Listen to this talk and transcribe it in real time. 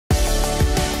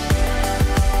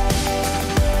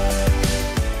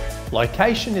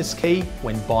Location is key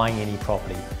when buying any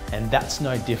property, and that's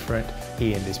no different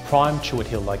here in this prime Tuart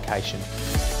Hill location.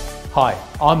 Hi,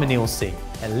 I'm Anil Singh,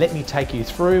 and let me take you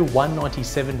through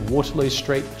 197 Waterloo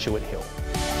Street, Tuart Hill.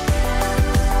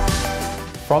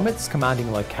 From its commanding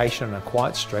location on a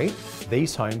quiet street,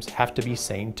 these homes have to be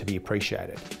seen to be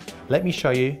appreciated. Let me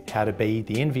show you how to be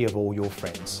the envy of all your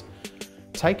friends.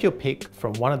 Take your pick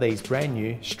from one of these brand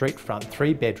new street front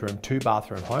 3-bedroom,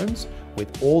 2-bathroom homes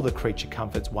with all the creature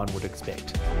comforts one would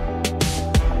expect.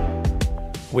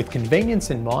 With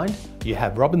convenience in mind, you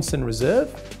have Robinson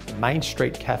Reserve, Main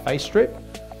Street Cafe Strip,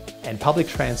 and public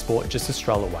transport just a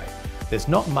stroll away. There's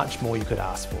not much more you could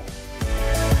ask for.